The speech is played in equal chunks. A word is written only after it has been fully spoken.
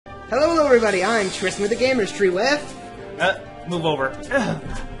Hello, everybody. I'm Tristan with the Gamers Tree with... Move over.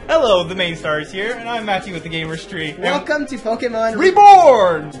 Hello, the main star is here, and I'm Matthew with the Gamers Tree. Welcome to Pokemon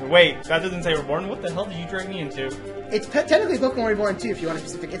Reborn! Wait, that doesn't say Reborn. What the hell did you drag me into? It's technically Pokemon Reborn too, if you want to be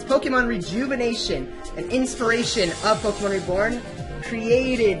specific. It's Pokemon Rejuvenation, an inspiration of Pokemon Reborn,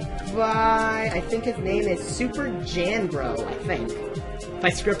 created by, I think his name is SuperJanBro, I think. If I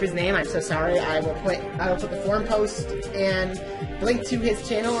screw up his name, I'm so sorry. I will put the forum post and the link to his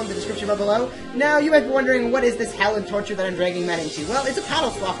channel in the description bar below. Now, you might be wondering, what is this hell and torture that I'm dragging Matt into? Well, it's a paddle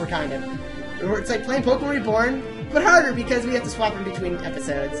swapper, kind of. It's like playing Pokemon Reborn, but harder because we have to swap in between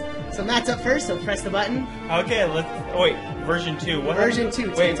episodes. So Matt's up first, so press the button. Okay, let's... Oh, wait, version 2. What version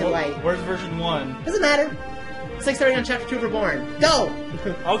happened? 2, wait, to light. Where's version 1? Doesn't matter. It's like starting on Chapter 2 of Reborn. Go!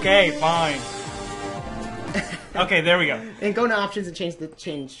 Okay, fine. Okay, there we go. And go to options and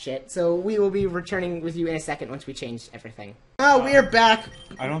change shit. So we will be returning with you in a second once we change everything. Oh, we are back.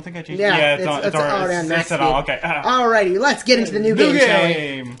 I don't think I changed Yeah, it. Yeah, it's on max set on. Okay. Alrighty, let's get into the new game, shall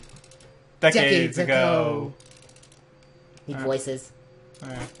we? Decades ago. Need voices.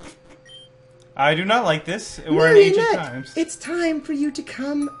 I do not like this. We're in ancient times. It's time for you to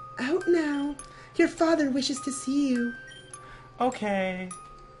come out now. Your father wishes to see you. Okay.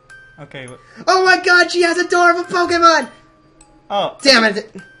 Okay. Oh my god, she has adorable Pokemon! Oh. Damn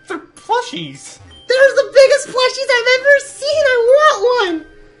it. They're plushies. They're the biggest plushies I've ever seen! I want one!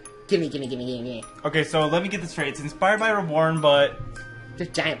 Gimme. Okay, so let me get this straight. It's inspired by Reborn, but...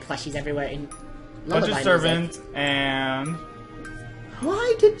 There's giant plushies everywhere. And bunch of servants, and...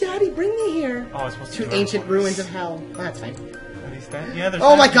 Why did Daddy bring me here? Oh, it's supposed to be ancient ruins of hell. Oh, that's fine. Are these statues? Yeah, there's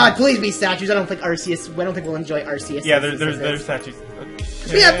oh my god, please be statues. I don't think we'll enjoy Arceus. Yeah, there's statues.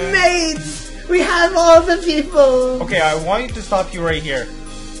 Okay. We have maids! We have all the people! Okay, I want you to stop you right here.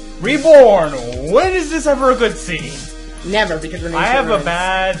 Reborn! When is this ever a good scene? Never, because we're in I have ruins. a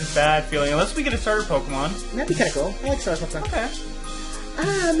bad feeling. Unless we get a starter Pokemon. That'd be kind of cool. I like starter Pokemon. Okay.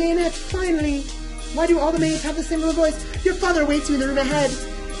 Ah, Maynette, finally! Why do all the maids have the same little voice? Your father waits you in the room ahead.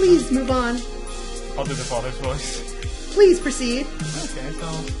 Please move on. I'll do the father's voice. Please proceed. Okay,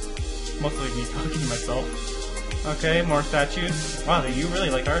 so... mostly me talking to myself. Okay, more statues. Wow, you really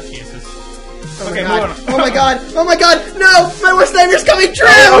like Arceus's. Oh okay, my god. moving on. Oh my god! Oh my god! No! My worst nightmare's coming true!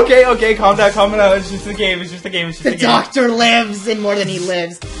 Okay, calm down. It's just a game. The doctor lives in more than he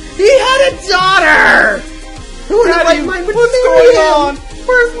lives. He had a daughter! Who in the right mind would What's marry going him? on?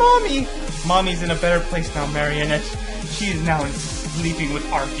 Where's Mommy? Mommy's in a better place now, Marionette. She is now sleeping with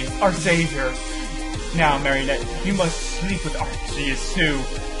Arceus, our savior. Now, Marionette, you must sleep with Arceus too.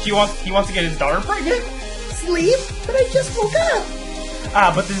 He wants to get his daughter pregnant? Sleep? But I just woke up!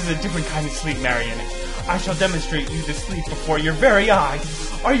 Ah, but this is a different kind of sleep, Marionette. I shall demonstrate you the sleep before your very eyes.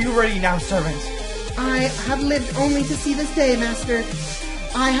 Are you ready now, servant? I have lived only to see this day, Master.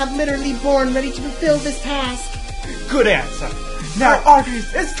 I have literally born ready to fulfill this task. Good answer. Now,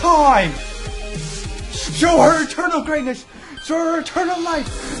 Arceus, it's time! Show her eternal greatness! Show her eternal life!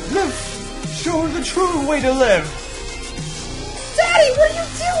 Live! Show her the true way to live! Daddy, what are you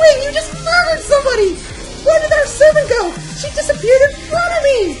doing? You just murdered somebody! Where did our servant go? She disappeared in front of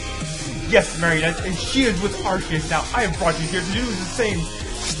me! Yes, Marionette, and she is with Arceus now. I have brought you here to do the same.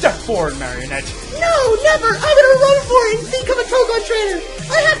 Step forward, Marionette. No, never! I'm gonna run for it and become a Pokemon trainer!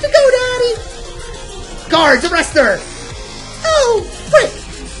 I have to go, Daddy! Guards, arrest her! Oh, frick!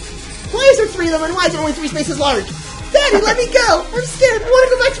 Why is there 3 of them and why is there only 3 spaces large? Daddy, let me go! I'm scared! I want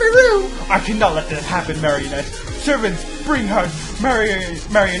to go back to my room! I cannot let this happen, Marionette. Servants, bring her,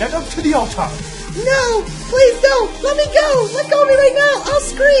 Marionette, up to the altar. No! Please don't! Let me go! Let go of me right now! I'll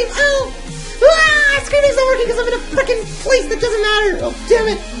scream! Screaming's not working because I'm in a freaking place that doesn't matter! Oh, damn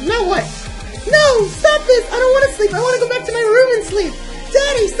it! Now what? No! Stop this! I don't want to sleep! I want to go back to my room and sleep!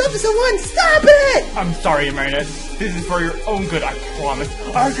 Daddy, stop this at once! Stop it! I'm sorry, Marionette. This is for your own good, I promise.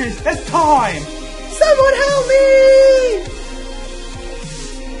 Arceus, it's time! Someone help me!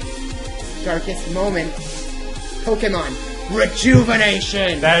 Darkest moment. Pokemon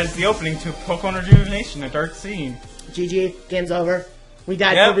Rejuvenation! That is the opening to Pokemon Rejuvenation, a dark scene. GG, game's over. We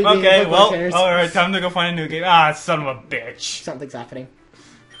died Yep, for being okay, Pokemon well, trainers. alright, time to go find a new game. Ah, son of a bitch. Something's happening.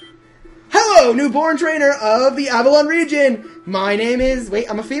 Hello, newborn trainer of the Avalon region! My name is... Wait,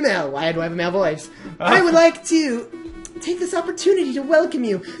 I'm a female. Why do I have a male voice? I would like to take this opportunity to welcome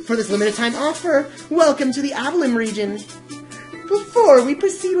you for this limited time offer. Welcome to the Avalon region. Before we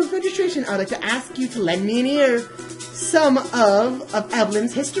proceed with registration, I'd like to ask you to lend me an ear. Some of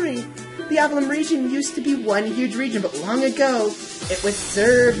Avalon's history. The Avalon region used to be one huge region, but long ago, it was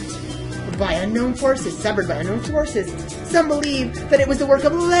served by unknown forces, severed by unknown forces. Some believe that it was the work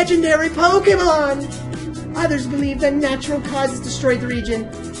of legendary Pokemon. Others believe that natural causes destroyed the region,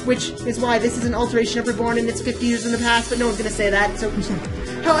 which is why this is an alteration of Reborn and it's 50 years in the past, but no one's gonna say that, so...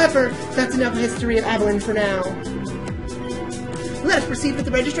 However, that's enough history of Avalon for now. Let us proceed with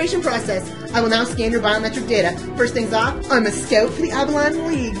the registration process. I will now scan your biometric data. First things off, I'm a scout for the Avalon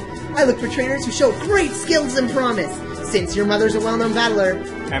League. I look for trainers who show great skills and promise. Since your mother's a well-known battler,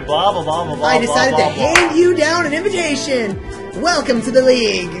 And blah blah blah blah blah. I decided blah, to blah, hand you down an invitation. Welcome to the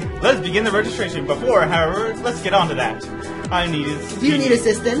League. Let's begin the registration. Before, however, let's get on to that. I need it. Do you need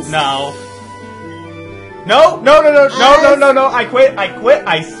assistance? No. No, no, no, no, no, no, no, no, I quit,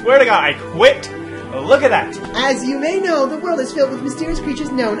 I swear to God, I quit. Look at that. As you may know, the world is filled with mysterious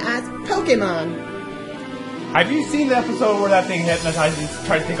creatures known as Pokemon. Have you seen the episode where that thing hypnotizes and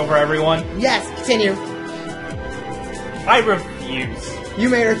tries to take over everyone? Yes, continue. I refuse. You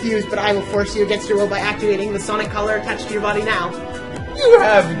may refuse, but I will force you against your will by activating the sonic collar attached to your body now. You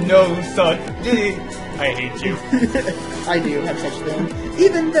have no son. I hate you. I do have such a thing.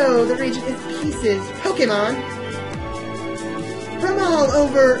 Even though the region is pieces, Pokemon from all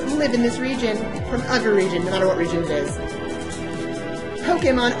over live in this region. From every region, no matter what region it is.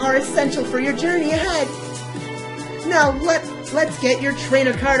 Pokemon are essential for your journey ahead. Now let's get your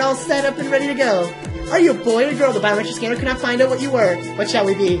trainer card all set up and ready to go. Are you a boy or girl? The biometric scanner could not find out what you were. What shall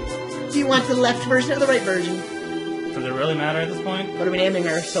we be? Do you want the left version or the right version? Does it really matter at this point? What are we naming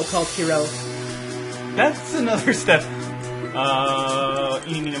our so-called hero? That's another step.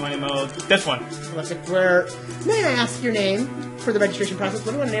 Eeny, meeny, miny, mo. This one. Unless if we're... May I ask your name for the registration process?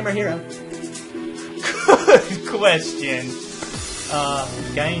 What do you want to name our hero? Good question.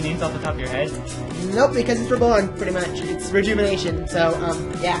 Got any names off the top of your head? Nope, because it's Reborn, pretty much. It's Rejuvenation, so,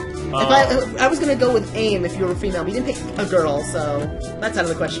 yeah. If I was gonna go with AIM if you were a female, but you didn't pick a girl, so that's out of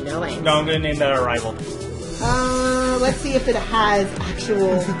the question now, AIM. No, I'm gonna name that our rival. Let's see if it has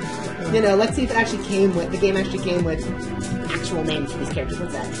actual... let's see if it actually came with... The game actually came with actual names for these characters.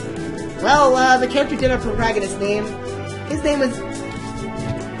 What's that? Well, the character did have a protagonist name. His name was...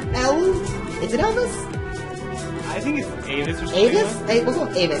 Is it Elvis? I think it's Avis or something. Avis? We'll go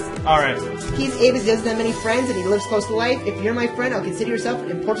with Avis. Alright. He's Avis, doesn't have many friends, and he lives close to life. If you're my friend, I'll consider yourself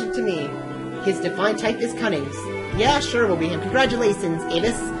important to me. His defined type is cunning. Yeah, sure, we'll be him. Congratulations,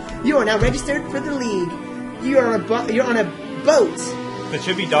 Avis. You are now registered for the League. You're on a boat. That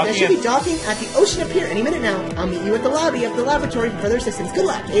should be docking. At the ocean up here any minute now. I'll meet you at the lobby of the laboratory for further assistance. Good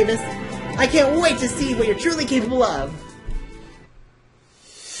luck, Avis. I can't wait to see what you're truly capable of.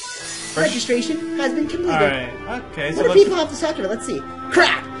 Registration has been completed. Alright, okay, so what do people have to talk about? Let's see.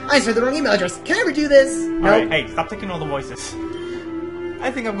 Crap! I entered the wrong email address. Can I ever do this? Alright, hey, stop taking all the voices.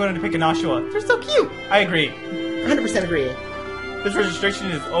 I think I'm going to pick an Oshua. They're so cute! I agree. 100% agree. This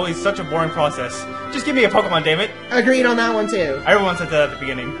registration is always such a boring process. Just give me a Pokemon, damn it. Agreed on that one, too. Everyone said that at the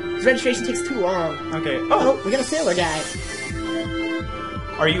beginning. This registration takes too long. Okay. Oh, we got a sailor guy.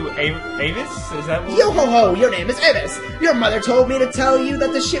 Are you Avis? Is that what... Yo ho ho, your name is Avis. Your mother told me to tell you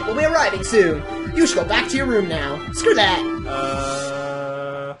that the ship will be arriving soon. You should go back to your room now. Screw that.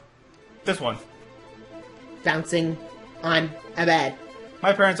 This one. Bouncing on a bed.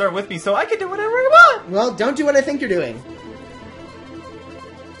 My parents aren't with me, so I can do whatever I want. Well, don't do what I think you're doing.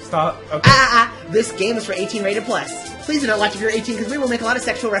 Stop. Okay. This game is for 18 rated plus. Please do not watch if you're 18 because we will make a lot of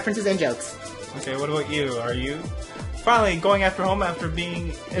sexual references and jokes. Okay, what about you? Are you finally going after home after being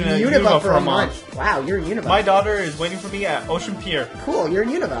in a Unova for a month? Wow, you're in Unova. My daughter is waiting for me at Ocean Pier. Cool, you're in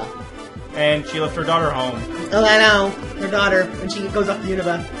Unova. And she left her daughter home. Oh, I know. Her daughter, when she goes off to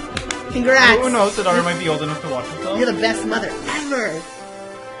Unova. Congrats! Who knows? The daughter might be old enough to watch it, though. You're the best mother ever!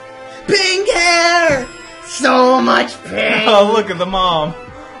 Pink hair! So much pink! Oh, look at the mom.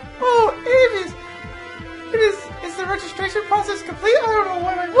 Oh, is the registration process complete? I don't know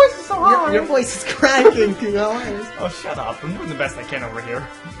why my voice is so high. Your voice is cracking, Oh, shut up. I'm doing the best I can over here.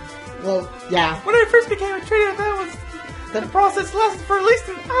 Well, yeah. When I first became a trainer, the process lasted for at least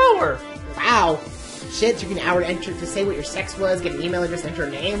an hour. Wow. Shit, took an hour to enter to say what your sex was, get an email address, enter a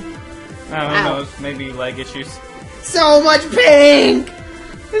name. Who knows? Maybe leg issues. So much pink!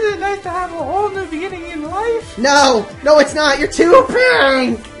 Isn't it nice to have a whole new beginning in life? No! No, it's not! You're too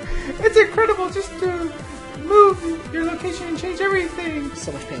pink! It's incredible just to move your location and change everything.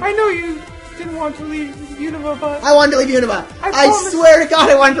 So much pink. I know you didn't want to leave Unova, but... I wanted to leave Unova! I swear to God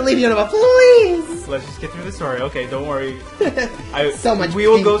I wanted to leave Unova! Please! Let's just get through the story. Okay, don't worry. So much We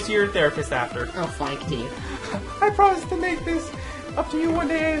will pink. go see your therapist after. Oh, fine, continue. I promise to make this up to you one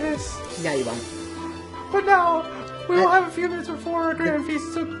day, Avis. No, you won't. But now, we will have a few minutes before our grand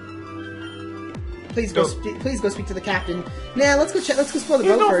feast, so... Please go speak to the captain. Nah, let's go check. Let's go explore the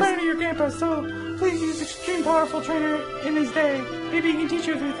He's boat no first. friend of your grandpa, so please use extreme powerful trainer in his day. Maybe he can teach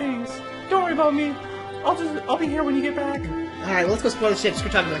you a few things. Don't worry about me. I'll be here when you get back. Alright, well, let's go explore the ship. Just go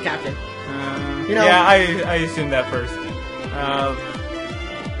talk to the captain. You know, yeah, I assumed that first.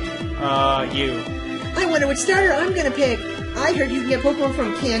 You. I wonder which starter I'm gonna pick. I heard you can get Pokemon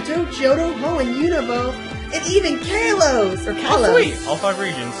from Kanto, Johto, Ho, and Unova, and even Kalos! Or Kalos. Oh, sweet! All 5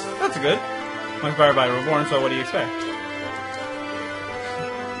 regions. That's good. I'm inspired by Reborn, so what do you expect?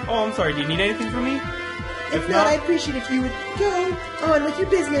 Oh, I'm sorry, do you need anything from me? If not, I'd appreciate if you would go on with your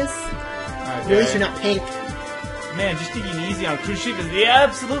business. Okay. At least you're not pink. Man, just taking it easy on a cruise ship is the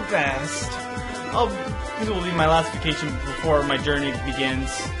absolute best. This will be my last vacation before my journey begins.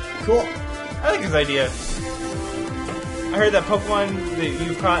 Cool. I like this idea. I heard that Pokemon that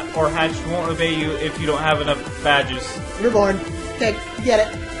you've caught or hatched won't obey you if you don't have enough badges. Reborn. Okay, we get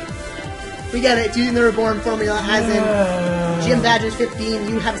it. We get it. It's using the Reborn formula as in Gym Badges 15,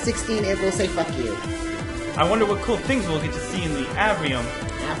 you have 16, it will say fuck you. I wonder what cool things we'll get to see in the Avrium.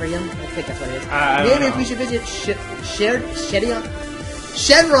 Avrium? I think that's what it is. Maybe if we should visit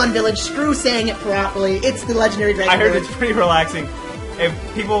Chevron Village. Screw saying it properly. It's the legendary dragon. I heard village. it's pretty relaxing. If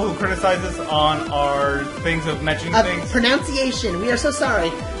people who criticize us on our things of mentioning things... Pronunciation. We are so sorry.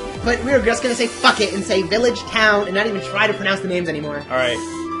 But we are just going to say fuck it and say village, town, and not even try to pronounce the names anymore. Alright.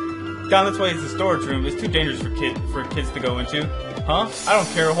 Down this way is the storage room. It's too dangerous for kids to go into. Huh? I don't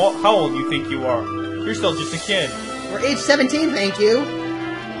care how old you think you are. You're still just a kid. We're age 17, thank you.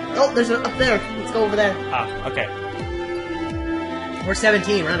 Oh, there's one up there. Let's go over there. Ah, okay. We're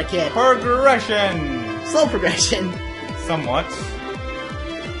 17, we're not a kid. Progression! Slow progression. Somewhat.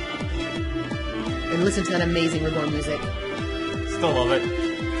 And listen to that amazing Reborn music. Still love it.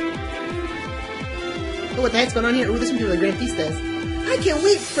 Oh, what the heck's going on here? Ooh, this one people the Grand Pistas. I can't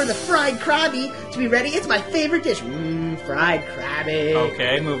wait for the fried crabby to be ready. It's my favorite dish. Fried crabby.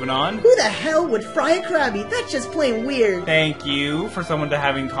 Okay, moving on. Who the hell would fry a crabby? That's just plain weird. Thank you for someone to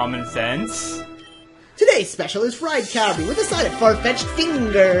having common sense. Today's special is fried crabby with a side of far-fetched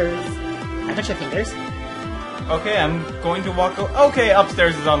fingers. I bet you fingers. Okay, I'm going to walk... Okay,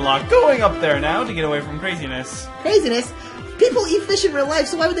 upstairs is unlocked. Going up there now to get away from craziness. Craziness? People eat fish in real life,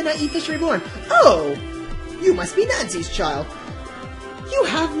 so why would they not eat fish reborn? Oh! You must be Nancy's child. You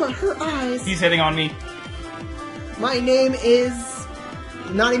have her eyes. He's hitting on me. My name is...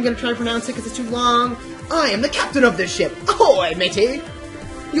 I'm not even going to try to pronounce it because it's too long. I am the captain of this ship. Ahoy, matey!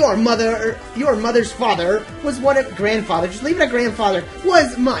 Your mother's father was one of... Grandfather, just leave it at grandfather.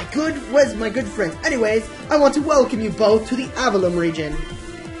 Was my good friend. Anyways, I want to welcome you both to the Avalon region.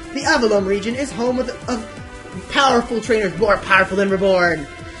 The Avalon region is home of powerful trainers, more powerful than Reborn.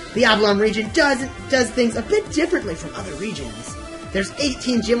 The Avalon region does things a bit differently from other regions. There's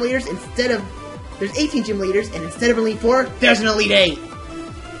 18 gym leaders and instead of Elite 4, there's an Elite 8.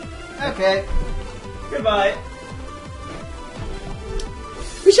 Okay. Goodbye.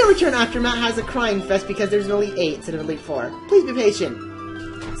 We shall return after Matt has a crying fest because there's an Elite 8 instead of Elite 4. Please be patient.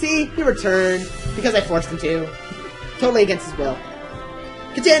 See? He returned because I forced him to. Totally against his will.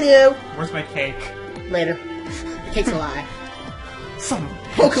 Continue! Where's my cake? Later. The cake's a lie. Some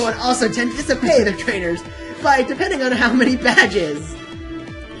Pokemon also tend to disobey their trainers by depending on how many badges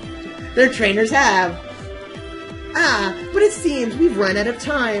their trainers have. Ah, but it seems we've run out of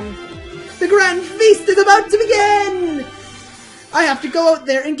time. The grand feast is about to begin! I have to go out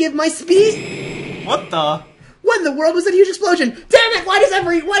there and give my speech. What the? When the world was a huge explosion. Damn it! Why does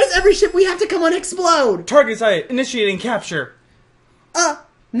every ship we have to come on explode? Target sighted. Initiating capture.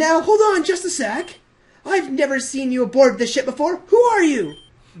 Now hold on just a sec. I've never seen you aboard this ship before. Who are you?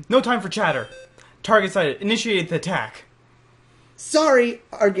 No time for chatter. Target sighted. Initiate the attack. Sorry,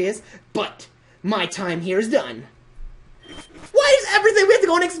 Arceus, but my time here is done. Why is everything we have to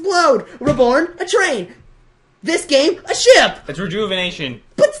go and explode? Reborn, a train. This game, a ship. It's rejuvenation.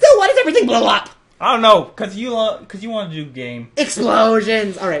 But still, why does everything blow up? I don't know, cause you want to do game.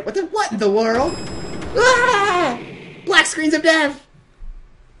 Explosions. All right, what in the world? Ah! Black screens of death.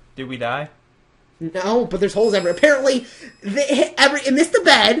 Did we die? No, but there's holes everywhere. Apparently, it missed the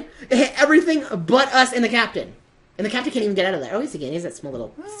bed. It hit everything but us and the captain. And the captain can't even get out of there. Oh, he's again. He's that small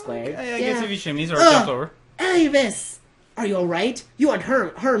little square. I guess if you shimmies or jumped over. Elvis! Are you alright? You aren't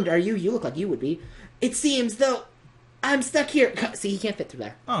harmed, are you? You look like you would be. It seems, though, I'm stuck here. See, he can't fit through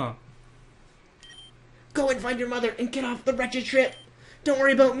there. Oh. Go and find your mother and get off the wretched trip. Don't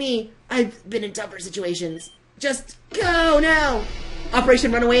worry about me. I've been in tougher situations. Just go now.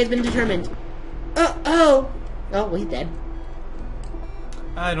 Operation Runaway has been determined. Oh, well, he's dead.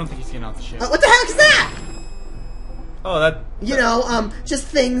 I don't think he's getting off the ship. What the heck is that? Oh, that... You know, just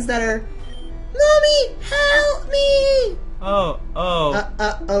things that are... Mommy, help me! Okay.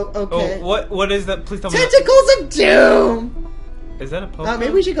 Oh, what is that? Please tell me. Tentacles of Doom! Is that a Pokemon?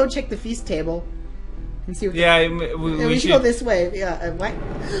 Maybe we should go check the feast table. And see what Yeah, we should go this way. Yeah, what?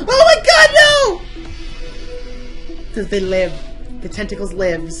 Oh my god, no! Because they live. The tentacles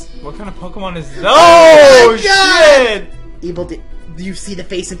lives. What kind of Pokemon is that? Oh, shit! Evil. Do you see the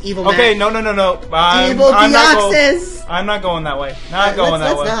face of evil? Okay, Matt? no. Evil Deoxys. I'm not going that way. Not going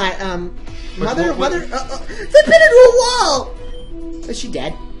that way. Let's not. Mother. They pinned her to a wall. Is she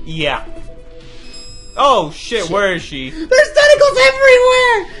dead? Yeah. Oh shit! Where is she? There's tentacles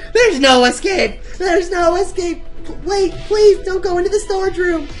everywhere. There's no escape. There's no escape. Wait, please don't go into the storage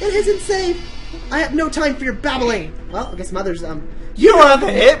room. It isn't safe. I have no time for your babbling. Well, I guess Mother's You don't have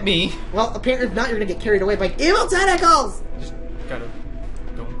to hit me. Well, apparently if not, you're gonna get carried away by evil tentacles. Just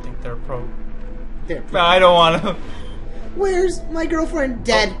don't think they're pro. They're pro. No, I don't want to. Where's my girlfriend?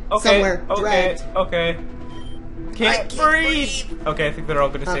 Dead somewhere. Dragged. Okay. Can't breathe. Okay, I think they're all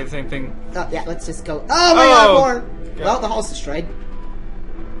gonna say the same thing. Yeah, let's just go. Oh my god, more. Yeah. Well, the hall's destroyed.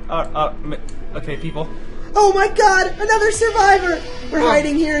 Okay, people. Oh my god, another survivor! We're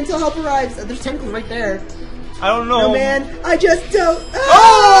hiding here until help arrives. There's tentacles right there. I don't know. No, man, I just don't.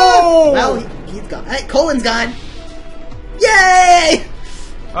 Oh! Well, he's gone. Hey, Colin's gone. Yay!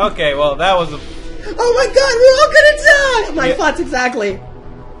 Okay, well, that was a... Oh my god, we're all gonna die! My thoughts exactly.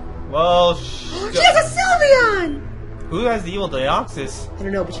 Well, she has a Sylveon! Who has the evil Deoxys? I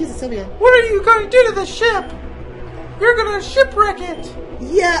don't know, but she has a Sylveon. What are you going to do to the ship? You're gonna shipwreck it!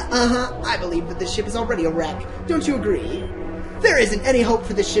 Yeah, I believe that this ship is already a wreck. Don't you agree? There isn't any hope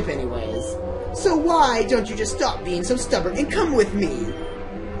for this ship anyways. So why don't you just stop being so stubborn and come with me?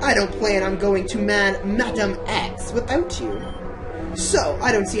 I don't plan on going to Madame X without you. So,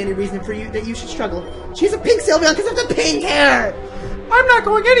 I don't see any reason for you that you should struggle. She has a pink Sylveon because of the pink hair! I'm not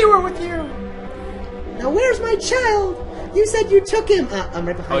going anywhere with you! Now where's my child? You said you took him. I'm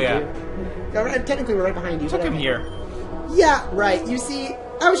right behind you. No, technically we're right behind you. Took him here. Yeah, right. You see,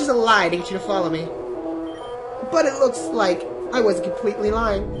 I was just a lie to get you to follow me. But it looks like I wasn't completely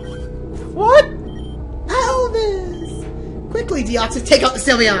lying. What? Elvis! Quickly, Deoxys, take out the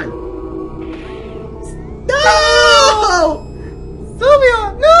Sylveon! No!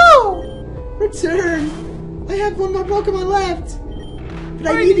 Sylveon, no! Return! I have one more Pokemon left!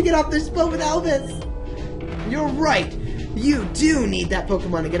 But I need to get off this boat with Elvis! You're right! You do need that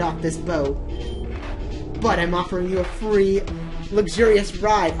Pokemon to get off this boat. But I'm offering you a free, luxurious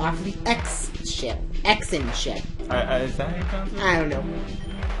ride off the X-N ship. Is that how you pronounce it? I don't know.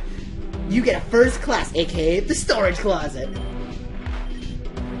 You get a first class, aka the storage closet.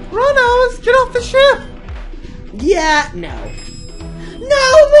 Run, Alice! Get off the ship! Yeah, no.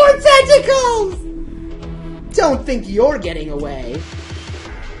 No more tentacles! Don't think you're getting away.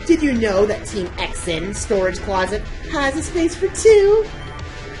 Did you know that Team X-N storage closet has a space for two?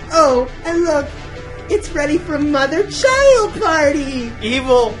 Oh, and look, it's ready for mother-child party!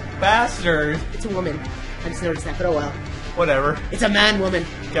 Evil bastard! It's a woman. I just noticed that, but oh well. Whatever. It's a man-woman.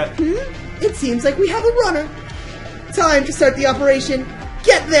 It seems like we have a runner. Time to start the operation.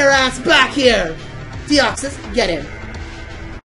 Get their ass back here! Deoxys, get him.